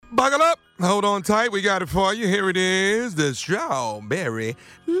Buckle up. Hold on tight. We got it for you. Here it is, the Strawberry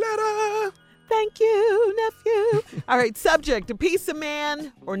Letter. Thank you, nephew. All right, subject, a piece of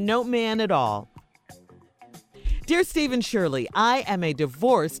man or no man at all. Dear Steve and Shirley, I am a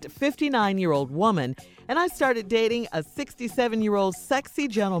divorced 59-year-old woman, and I started dating a 67-year-old sexy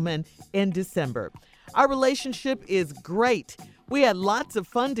gentleman in December. Our relationship is great. We had lots of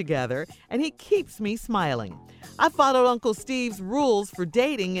fun together, and he keeps me smiling. I followed Uncle Steve's rules for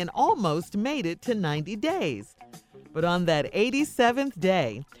dating and almost made it to 90 days. But on that 87th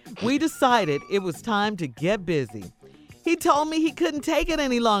day, we decided it was time to get busy. He told me he couldn't take it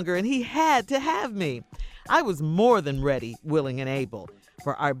any longer, and he had to have me. I was more than ready, willing, and able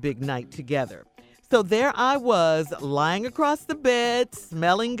for our big night together. So there I was, lying across the bed,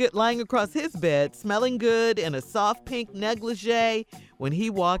 smelling good, lying across his bed, smelling good in a soft pink negligee when he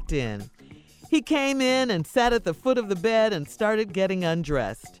walked in. He came in and sat at the foot of the bed and started getting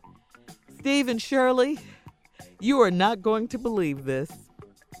undressed. Steve and Shirley, you are not going to believe this.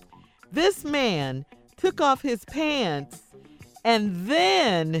 This man took off his pants and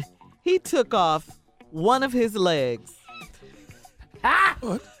then he took off one of his legs.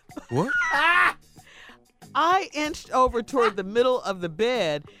 What? I inched over toward the middle of the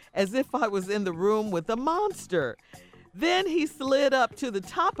bed as if I was in the room with a monster. Then he slid up to the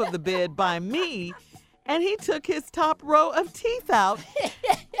top of the bed by me, and he took his top row of teeth out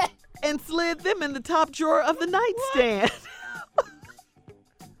and slid them in the top drawer of the nightstand.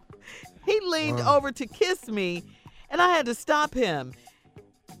 He leaned over to kiss me, and I had to stop him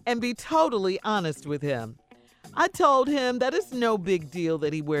and be totally honest with him. I told him that it's no big deal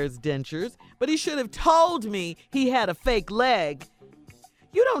that he wears dentures, but he should have told me he had a fake leg.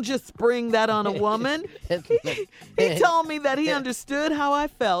 You don't just spring that on a woman. He told me that he understood how I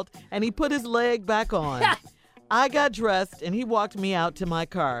felt, and he put his leg back on. I got dressed, and he walked me out to my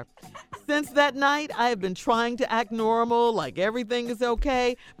car. Since that night, I have been trying to act normal, like everything is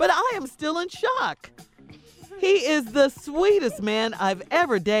okay, but I am still in shock. He is the sweetest man I've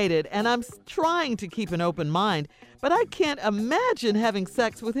ever dated, and I'm trying to keep an open mind, but I can't imagine having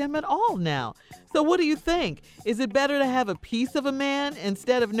sex with him at all now. So what do you think? Is it better to have a piece of a man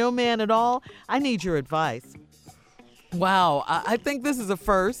instead of no man at all? I need your advice. Wow, I think this is a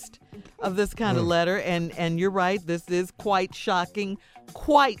first of this kind of letter, and you're right, this is quite shocking.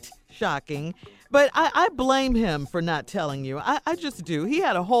 But I blame him for not telling you. I just do. He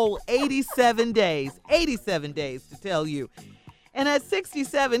had a whole 87 days to tell you. And at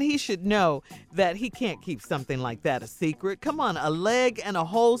 67, he should know that he can't keep something like that a secret. Come on, a leg and a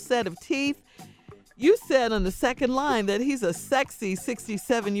whole set of teeth. You said on the second line that he's a sexy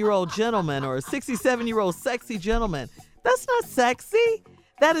 67-year-old gentleman or a 67-year-old sexy gentleman. That's not sexy.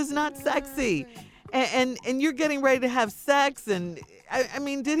 That is not sexy. And you're getting ready to have sex, and I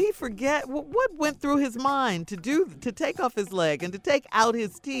mean, did he forget what went through his mind to take off his leg and to take out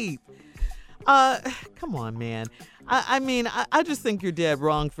his teeth? Come on, man. I just think you're dead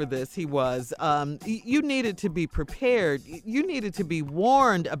wrong for this. He was. You needed to be prepared. You needed to be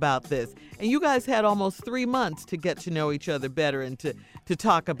warned about this. And you guys had almost 3 months to get to know each other better and to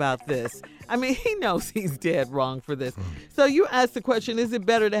talk about this. I mean, he knows he's dead wrong for this. So you asked the question, is it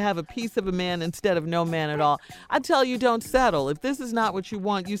better to have a piece of a man instead of no man at all? I tell you, don't settle. If this is not what you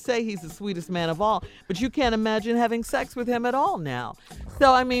want, you say he's the sweetest man of all, but you can't imagine having sex with him at all now.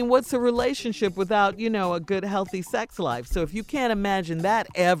 So, I mean, what's a relationship without, a good, healthy sex life? So if you can't imagine that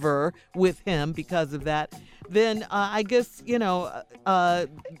ever with him because of that, then I guess, the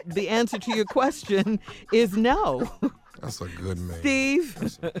answer to your question is no. That's a good man.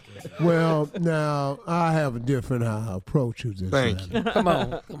 Steve? Well, now, I have a different approach to this. Thank you. Come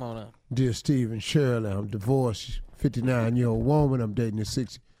on up. Dear Steve and Shirley, I'm divorced, 59-year-old woman. I'm dating a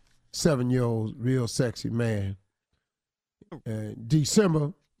 67-year-old real sexy man.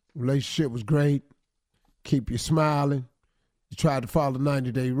 December, relationship was great. Keep you smiling. You tried to follow the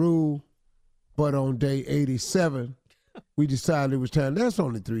 90-day rule, but on day 87, we decided it was time. That's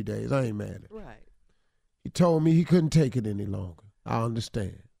only 3 days. I ain't mad at it. Right. He told me he couldn't take it any longer. I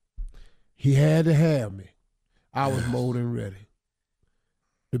understand. He had to have me. I was more than ready.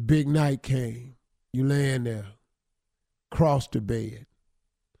 The big night came. You laying there, cross the bed,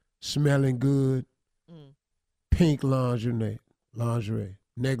 smelling good, pink lingerie,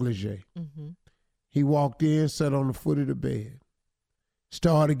 negligee. Mm-hmm. He walked in, sat on the foot of the bed,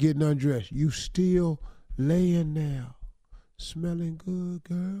 started getting undressed. You still laying there, smelling good,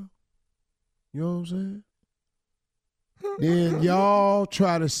 girl? You know what I'm saying? Then y'all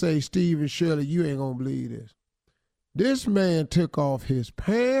try to say, Steve and Shirley, you ain't gonna believe this. This man took off his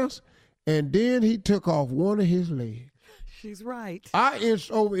pants and then he took off one of his legs. She's right. I inched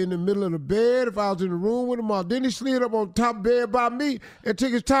over in the middle of the bed if I was in the room with him. Then he slid up on top of the bed by me and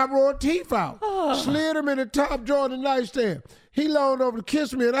took his top row of teeth out. Slid him in the top drawer of the nightstand. He leaned over to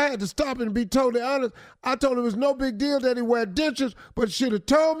kiss me, and I had to stop him and be totally honest. I told him it was no big deal that he wear dentures, but should have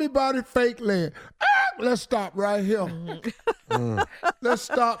told me about his fake leg. Let's stop right here. Let's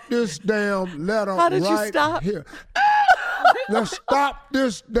stop this damn letter How did right you stop? here. Let's stop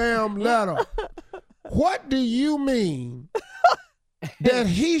this damn letter. What do you mean that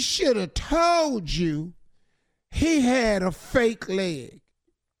he should have told you he had a fake leg?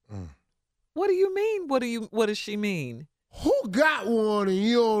 What do you mean? What does she mean? Who got one and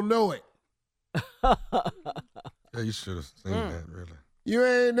you don't know it? Yeah, you should have seen that, really. You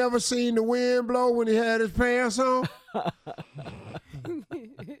ain't never seen the wind blow when he had his pants on?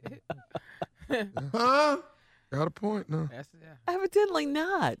 Huh? Got a point, no? Evidently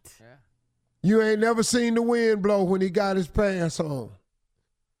not. Yeah. You ain't never seen the wind blow when he got his pants on.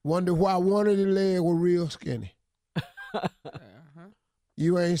 Wonder why one of the legs was real skinny.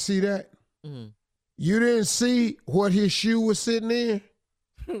 You ain't see that? Mm. You didn't see what his shoe was sitting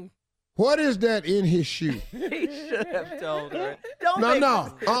in? What is that in his shoe? He should have told her.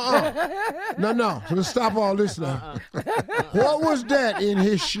 No. Let's stop all this now. What was that in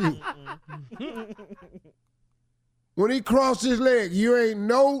his shoe? When he crossed his leg, you ain't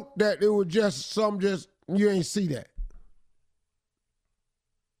know that it was you ain't see that.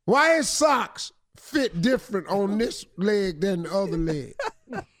 Why his socks fit different on this leg than the other leg?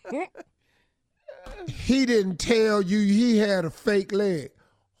 He didn't tell you he had a fake leg.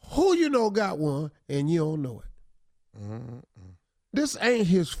 Who you know got one and you don't know it? This ain't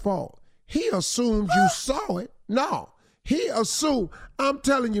his fault. He assumed you saw it. No, he assumed. I'm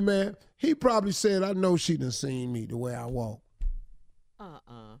telling you, man, he probably said, I know she done seen me the way I walk.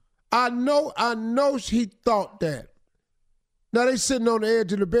 I know he thought that. Now they sitting on the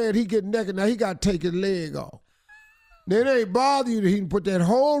edge of the bed, he getting naked, now he got to take his leg off. Then it ain't bother you that he can put that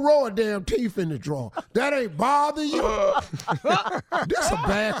whole row of damn teeth in the drawer. That ain't bother you. That's a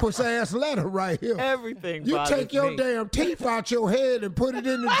backwards ass letter right here. Everything You bothers take your me. damn teeth out your head and put it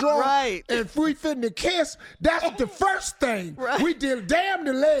in the drawer. Right. And if we finna kiss, that's the first thing. Right. We did damn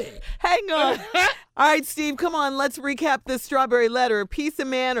the leg. Hang on. All right, Steve, come on. Let's recap this strawberry letter. Piece of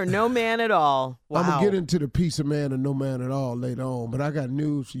man or no man at all. Wow. I'm going to get into the piece of man or no man at all later on, but I got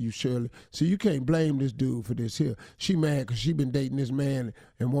news for you, Shirley. So you can't blame this dude for this here. She mad because she been dating this man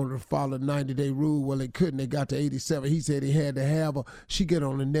and wanted to follow the 90-day rule. Well, they couldn't. They got to 87. He said he had to have her. She get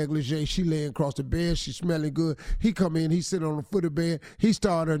on the negligee. She laying across the bed. She smelling good. He come in. He sit on the foot of the bed. He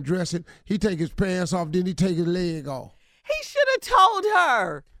started undressing. He take his pants off. Then he take his leg off. He should have told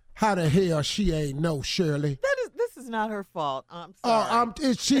her. How the hell she ain't know, Shirley? This is not her fault. I'm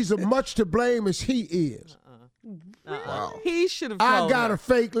sorry. She's as much to blame as he is. Wow. He should have told her. I got a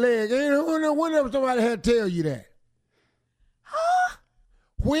fake leg. Whenever somebody had to tell you that? Huh?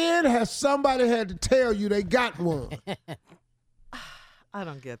 When has somebody had to tell you they got one? I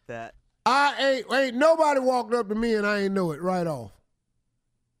don't get that. Ain't nobody walked up to me and I ain't know it right off.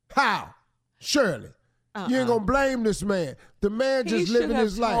 How? Shirley. You ain't gonna blame this man. The man just living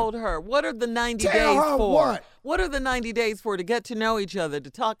his life. He should have told her. What are the 90 Tell days her for? what? What are the 90 days for? To get to know each other, to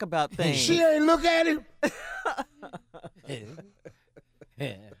talk about things. She ain't look at him.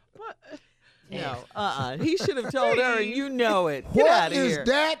 No, he should have told her, and you know it. Get out What of is here.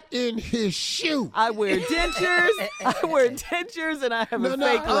 that in his shoe? I wear dentures, and I have a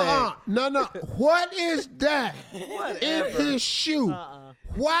fake leg. No. What is that in his shoe?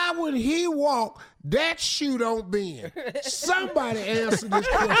 Why would he walk, that shoe don't bend? Somebody answer this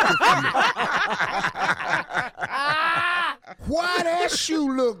question for me. Why that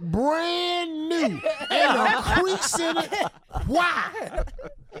shoe look brand new and a crease in it? Why?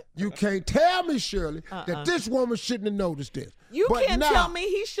 You can't tell me, Shirley, that this woman shouldn't have noticed this. You But can't now- tell me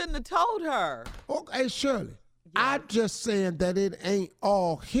he shouldn't have told her. Okay, Shirley, I'm just saying that it ain't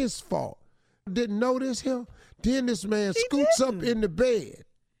all his fault. Didn't notice him? Then this man scoots up in the bed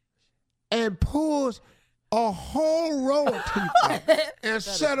and pulls a whole row of teeth out and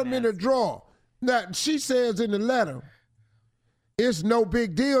set them in the drawer. Now, she says in the letter, it's no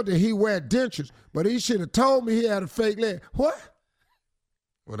big deal that he wear dentures, but he should have told me he had a fake leg. What?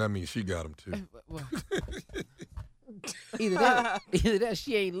 Well, that means she got him too. Either that,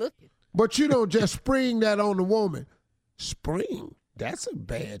 she ain't looking. But you don't just spring that on the woman. Spring? That's a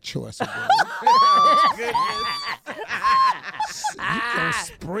bad choice of words. You gonna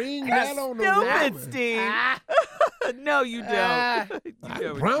spring that on the woman? Stupid, Steve. No, you don't. I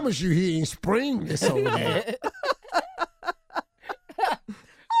promise you he ain't spring this over there.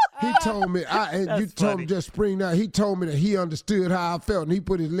 He told me, and you That's told funny. me just spring night, he told me that he understood how I felt, and he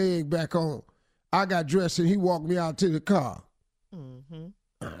put his leg back on. I got dressed, and he walked me out to the car. Mm-hmm.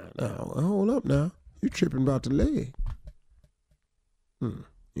 Now, hold up now. You tripping about the leg.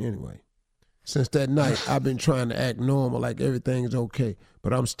 Anyway, since that night, I've been trying to act normal, like everything's okay,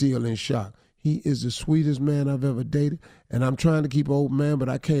 but I'm still in shock. He is the sweetest man I've ever dated, and I'm trying to keep an old man, but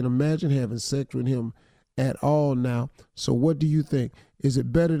I can't imagine having sex with him at all now. So what do you think? Is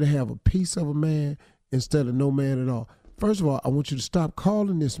it better to have a piece of a man instead of no man at all? First of all, I want you to stop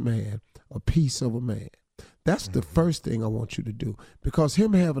calling this man a piece of a man. That's the first thing I want you to do, because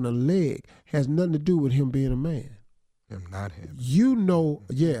him having a leg has nothing to do with him being a man. Him not having. You know,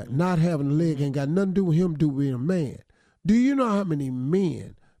 not having a leg ain't got nothing to do with him being a man. Do you know how many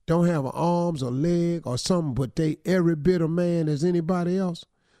men don't have arms or leg or something, but they every bit a man as anybody else?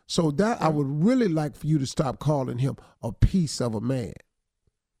 So that I would really like for you to stop calling him a piece of a man.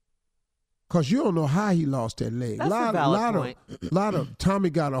 Because you don't know how he lost that leg. That's a valid point. lot of Tommy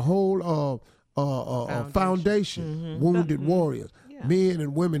got a whole foundation, Wounded Warriors. Yeah. Men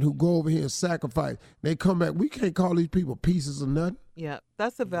and women who go over here and sacrifice. They come back. We can't call these people pieces of nothing. Yeah,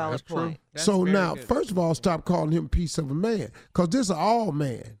 that's a valid That's true. point. That's So very now, good. first of all, stop calling him piece of a man, because this is all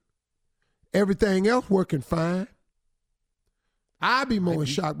man. Everything else working fine. I be more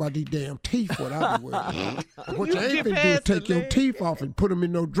shocked by these damn teeth. What I be wearing. What you ain't finna do is take your teeth off and put them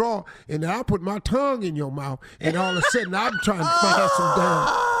in no drawer, and then I put my tongue in your mouth, and all of a sudden I'm trying to find some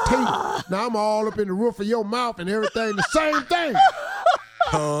damn teeth. Now I'm all up in the roof of your mouth and everything, the same thing.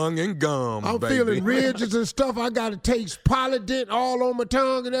 Tongue and gum, I'm baby. feeling ridges and stuff. I got to take Polydent all on my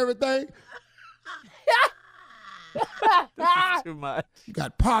tongue and everything. Too much. You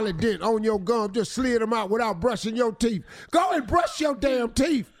got Polydent on your gum. Just slid them out without brushing your teeth. Go and brush your damn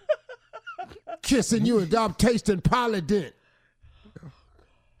teeth. Kissing you and I'm tasting Polydent.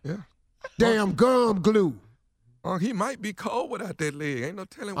 Yeah. Damn gum glue. Oh, he might be cold without that leg. Ain't no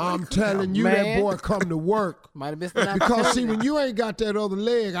telling what I'm he could telling have. you, that Man. boy come to work. Might have missed an Because see, opportunity. when you ain't got that other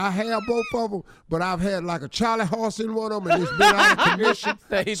leg, I have both of them, but I've had like a Charlie horse in one of them, and it's been out of commission.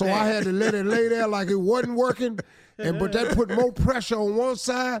 Say So that. I had to let it lay there like it wasn't working. But that put more pressure on one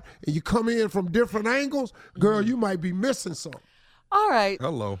side, and you come in from different angles, girl, you might be missing something. All right,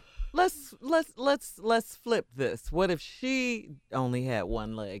 Hello. let's flip this. What if she only had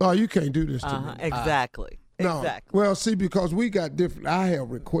one leg? Oh, you can't do this to me. Exactly. No. Exactly. Well, see, because we got different. I have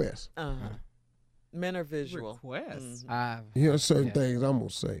requests. Men are visual. Request. You know, certain things I'm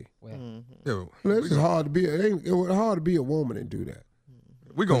gonna say. Yo, Well, it's hard to be. It was hard to be a woman and do that.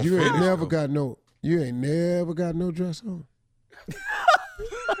 we gonna You ain't finish. never though. got no. You ain't never got no dress on.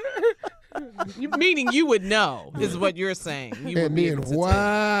 Meaning you would know is what you're saying. You would And be then able to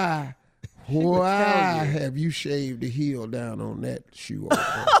why tell you. have you shaved the heel down on that shoe?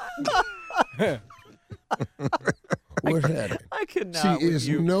 Over there? What happened? I could See, not with it's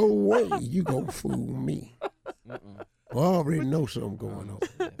you. no way you gonna fool me. I already know something going on.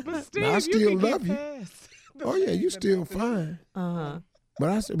 But Steve, Now, I you still can get love you. past the Oh yeah, fact you that still that's- fine.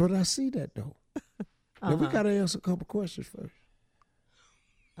 But I see that though. Now we gotta answer a couple questions first.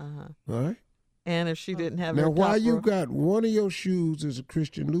 All right. And if she didn't have Now her why top you row- got one of your shoes is a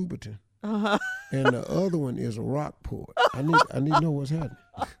Christian Louboutin, and the other one is a Rockport. I need to know what's happening.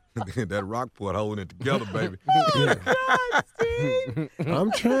 That Rockport holding it together, baby.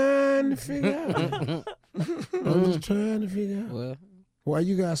 I'm trying to figure out. I'm just trying to figure out Well, why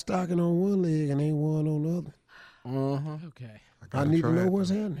you got stocking on one leg and ain't one on the other. Okay. I need to know what's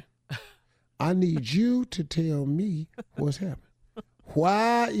happening. I need you to tell me what's happening.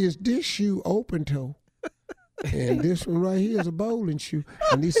 Why is this shoe open toe? And this one right here is a bowling shoe.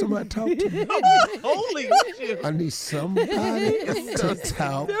 I need somebody to talk to me. Holy shit. I need somebody to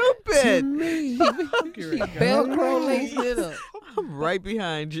talk to Stupid. me. Velcro laced it up. I'm right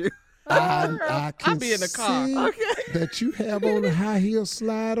behind you. I can be in the car. see that you have on a high heel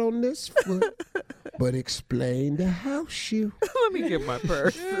slide on this foot, but explain the house shoe. Let me get my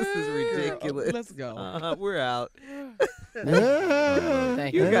purse. This is ridiculous. Let's go. We're out. Yeah.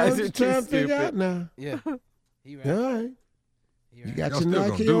 Thank You you. guys I'm are just trying too to figure stupid. out now. Yeah. He right. All right. He You right. got Y'all your still gonna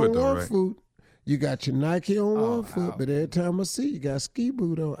Nike do on it though, one right? foot. You got your Nike on Oh, one foot, wow. but every time I see you got ski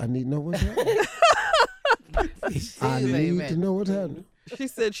boot on. I need to know what's happening. I Hey, need man. to know what's happening. She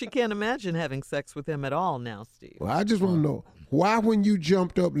said she can't imagine having sex with him at all now, Steve. Well, I just want to know why, when you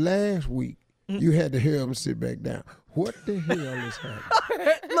jumped up last week, you had to hear him sit back down. What the hell is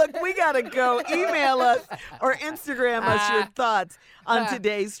happening? Look, we got to go. Email us or Instagram us your thoughts on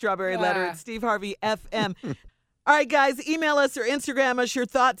today's Strawberry Letter at Steve Harvey FM. All right, guys, email us or Instagram us your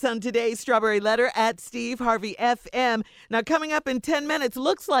thoughts on today's Strawberry Letter at Steve Harvey FM. Now, coming up in 10 minutes,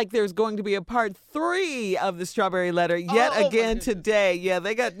 looks like there's going to be a part 3 of the Strawberry Letter yet again today. Yeah,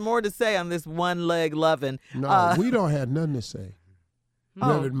 they got more to say on this one-leg lovin'. No, we don't have nothing to say.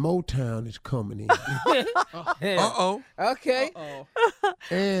 Reverend Motown is coming in. Uh-oh. Okay.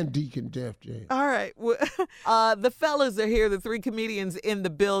 And Deacon Def Jam. All right. The fellas are here, the 3 comedians in the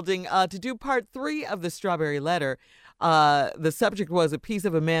building, to do part 3 of the Strawberry Letter. The subject was a piece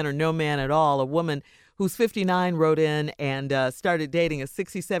of a man or no man at all. A woman who's 59 wrote in and started dating a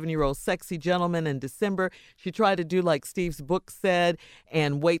 67-year-old sexy gentleman in December. She tried to do like Steve's book said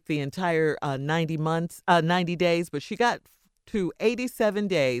and wait the entire 90 days, but she got to 87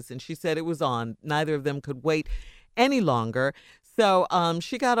 days, and she said it was on. Neither of them could wait any longer. So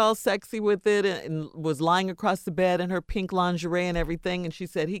she got all sexy with it and was lying across the bed in her pink lingerie and everything. And she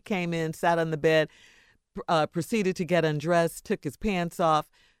said he came in, sat on the bed, proceeded to get undressed, took his pants off,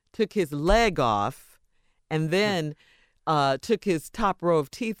 took his leg off, and then took his top row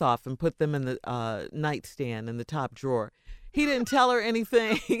of teeth off and put them in the nightstand in the top drawer. He didn't tell her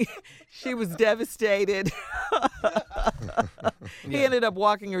anything. She was devastated. He ended up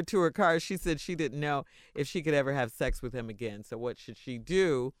walking her to her car. She said she didn't know if she could ever have sex with him again. So what should she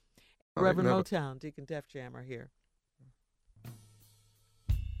do? Reverend Motown, Deacon Def Jam are here.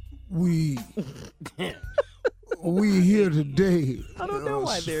 We here today. I don't know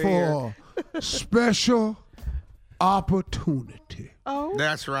why they're for special opportunity. Oh,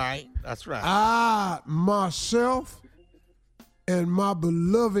 That's right. That's right. I, myself, and my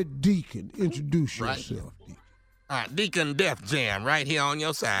beloved deacon, introduce Right. yourself, deacon. All right, Deacon Def Jam, right here on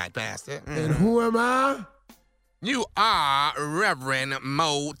your side, Pastor. And who am I? You are Reverend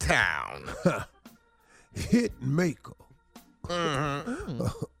Motown. Hit maker Mm-hmm.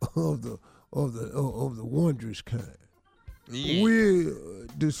 of the wondrous kind. Yeah. We're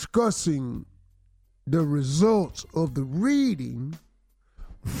discussing the results of the reading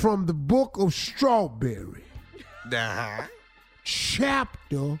from the book of Strawberry, Uh-huh.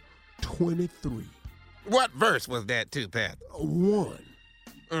 chapter 23. What verse was that too, Pastor? 1.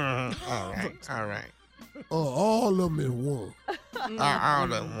 Mm-hmm. All right. All right. All of them in one. All of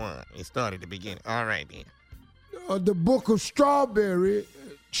them one. It started at the beginning. All right, then. The book of Strawberry,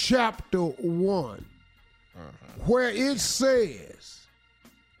 chapter 1, where it says,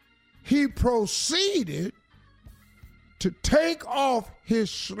 he proceeded to take off his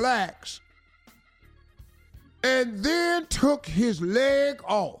slacks and then took his leg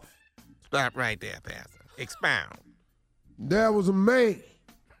off. Stop right there, Pastor. Expound. There was a man,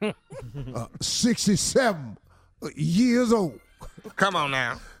 67 years old, Come on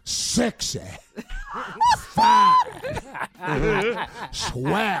now. sexy, fine,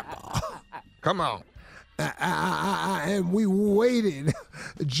 swagger. Come on. And we waited,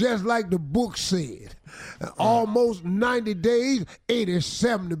 just like the book said, almost 90 days,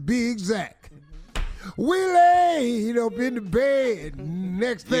 87 to be exact. We laid up in the bed.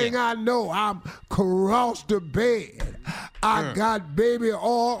 Next thing I know, I'm across the bed. I got baby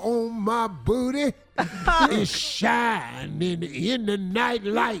all on my booty. It's shining in the night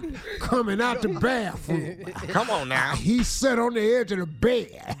light coming out the bathroom. Come on now. He sat on the edge of the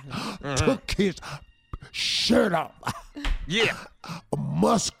bed, took his shirt off, Yeah. a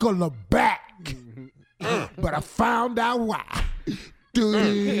muscular back. But I found out why.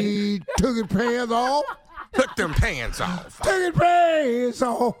 He took his pants off. Took them pants off. Took his pants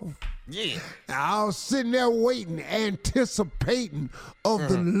off. Yeah. I was sitting there waiting, anticipating of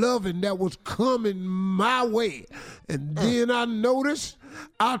the loving that was coming my way. And then I noticed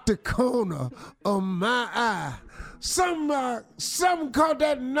out the corner of my eye, something caught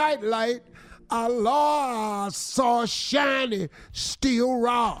that nightlight. I saw a shiny steel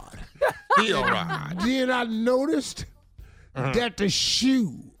rod. Steel rod. Then I noticed that the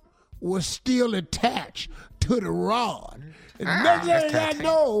shoe was still attached to the rod. And next thing I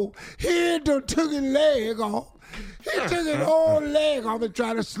know, he done took his leg off. He took his whole leg off and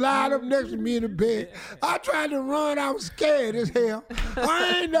tried to slide up next to me in the bed. I tried to run. I was scared as hell.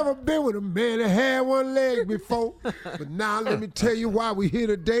 I ain't never been with a man that had one leg before. But now let me tell you why we here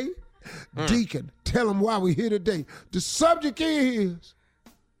today. Deacon, tell him why we here today. The subject is...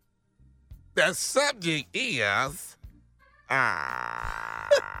 The subject is...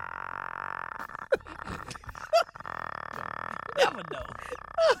 Never know.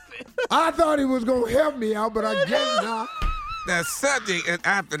 I thought he was going to help me out, but I guess not. The subject,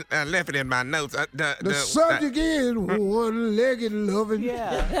 I left it in my notes. The subject is one-legged loving.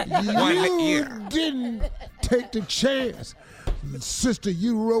 yeah. You didn't take the chance Sister,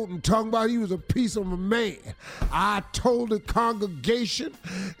 you wrote and talking about he was a piece of a man. I told the congregation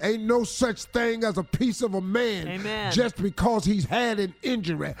ain't no such thing as a piece of a man. Amen. Just because he's had an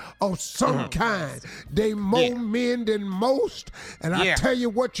injury of some kind. They more men than most. And I tell you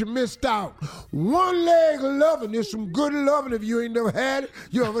what you missed out. One leg of loving is some good loving. If you ain't never had it,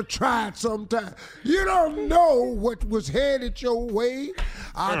 you ever tried sometime. You don't know what was headed your way.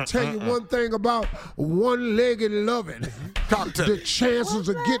 I'll tell you one thing about one-legged loving. The chances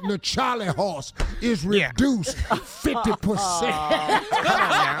of getting a Charlie horse is reduced 50%.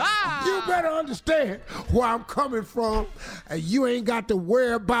 You better understand where I'm coming from. You ain't got to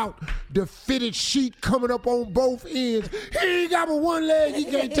worry about the fitted sheet coming up on both ends. He ain't got but one leg. He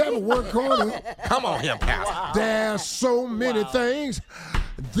can't tap but one corner. Come on here, Pastor. Wow. There's so many things.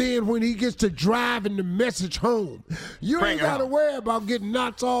 Then when he gets to driving the message home, you ain't got to worry about getting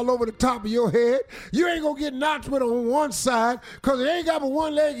knots all over the top of your head. You ain't going to get knots but on one side because it ain't got but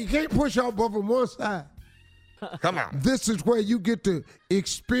one leg. You can't push off but from one side. Come on. This is where you get to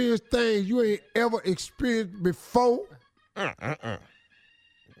experience things you ain't ever experienced before.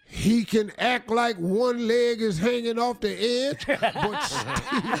 He can act like one leg is hanging off the edge, but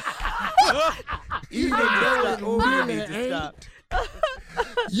still, even though it really ain't.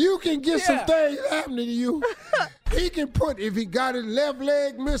 You can get some things happening to you. He can put, if he got his left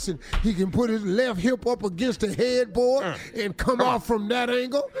leg missing, he can put his left hip up against the headboard and come off from that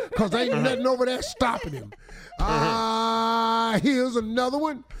angle, because ain't nothing over there stopping him. Here's another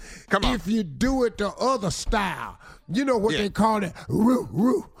one. Come on. If you do it the other style, you know what they call it?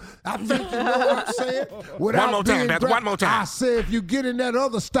 Roo. I think you know what I'm saying? One more time, Pastor. One more time. I say if you get in that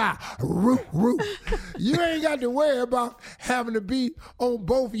other style, roo. You ain't got to worry about having to be on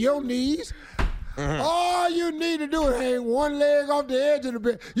both your knees. All you need to do is hang one leg off the edge of the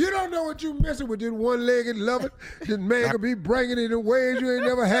bed. You don't know what you missing with this one-legged loving. This man could be bringing it in ways you ain't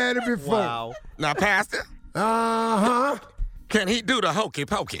never had it before. Wow. Now, Pastor. Can he do the hokey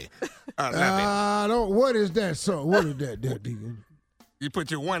pokey? What is that, son? What is that, Deacon? You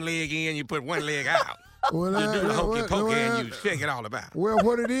put your one leg in, you put one leg out. Well, you do the hokey pokey and you shake it all about. Well,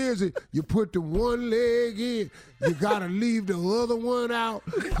 what it is you put the one leg in, you gotta leave the other one out,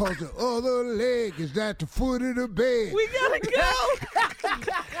 because the other leg is at the foot of the bed. We gotta go.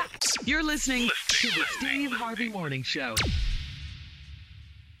 You're listening to the Steve Harvey Morning Show.